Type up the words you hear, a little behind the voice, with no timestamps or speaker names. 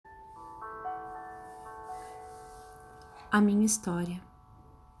a minha história.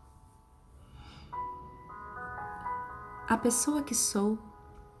 A pessoa que sou,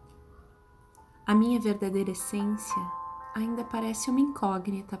 a minha verdadeira essência, ainda parece uma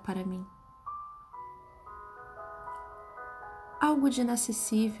incógnita para mim. Algo de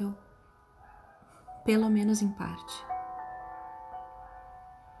inacessível, pelo menos em parte.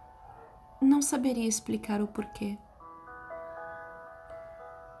 Não saberia explicar o porquê.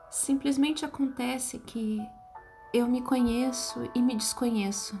 Simplesmente acontece que eu me conheço e me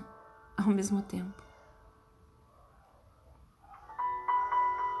desconheço ao mesmo tempo.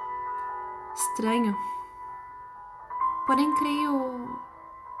 Estranho, porém creio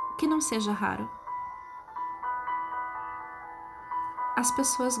que não seja raro. As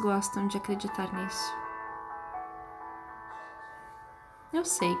pessoas gostam de acreditar nisso. Eu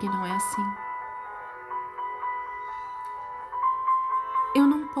sei que não é assim. Eu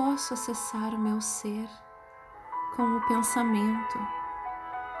não posso acessar o meu ser com o pensamento,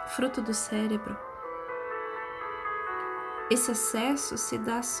 fruto do cérebro. Esse acesso se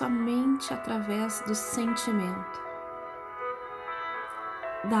dá somente através do sentimento,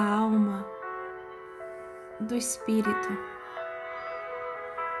 da alma, do espírito.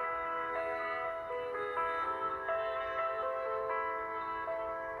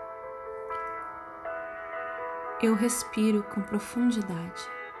 Eu respiro com profundidade.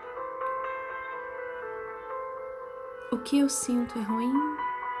 O que eu sinto é ruim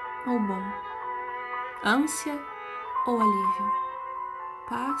ou bom? Ânsia ou alívio?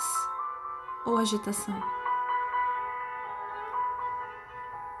 Paz ou agitação?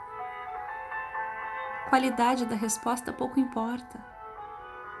 Qualidade da resposta pouco importa,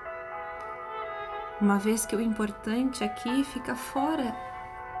 uma vez que o importante aqui fica fora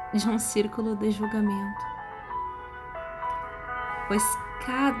de um círculo de julgamento, pois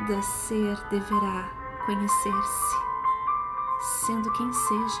cada ser deverá conhecer-se, sendo quem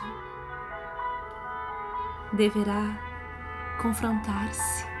seja, deverá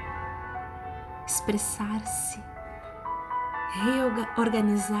confrontar-se, expressar-se,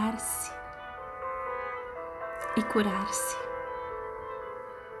 reorganizar-se e curar-se.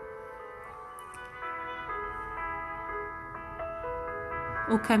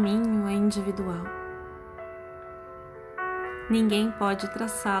 O caminho é individual. Ninguém pode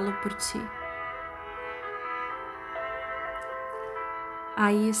traçá-lo por ti.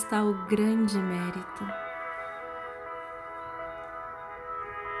 Aí está o grande mérito.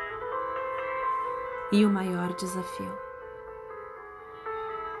 E o maior desafio.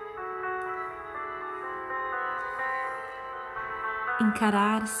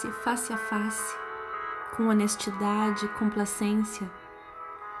 Encarar-se face a face, com honestidade e complacência.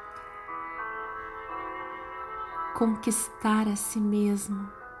 Conquistar a si mesmo.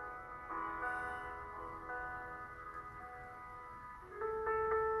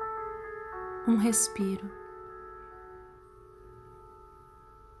 Um respiro.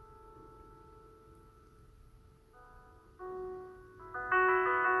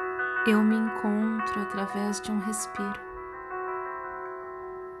 Eu me encontro através de um respiro.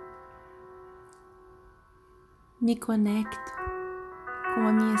 Me conecto com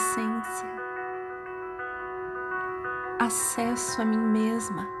a minha essência. Acesso a mim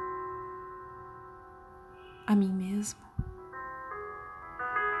mesma, a mim mesmo.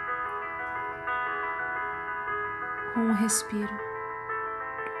 Com um respiro.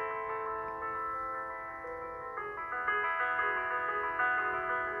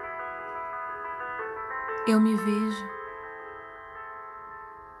 Eu me vejo.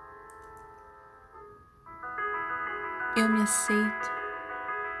 Eu me aceito.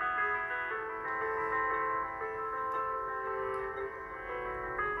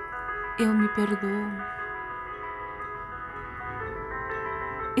 Eu me perdoo.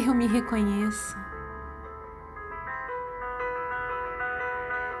 Eu me reconheço.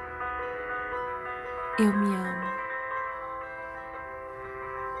 Eu me amo.